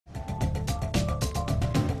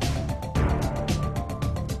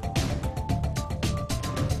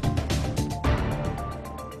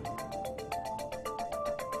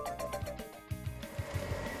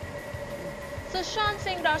Sushant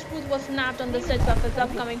Singh Rajput was snapped on the set of his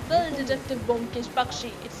upcoming film Detective Byomkesh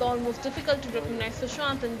Bakshi. It's almost difficult to recognize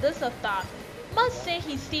Sushant in this avatar. Must say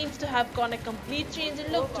he seems to have gone a complete change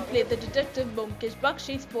in look to play the detective Byomkesh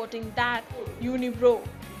Bakshi, sporting that unibrow.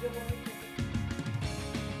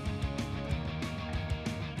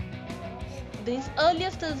 These earlier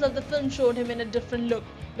stills of the film showed him in a different look.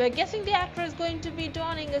 We're guessing the actor is going to be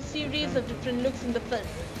donning a series of different looks in the film.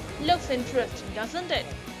 Looks interesting, doesn't it?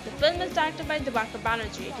 The film is directed by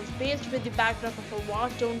Bakshy. It is based with the backdrop of a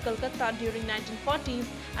war-torn Kolkata during 1940s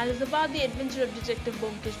and is about the adventure of Detective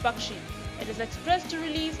Byomkesh Bakshi. It is expressed to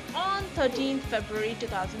release on 13 February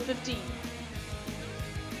 2015.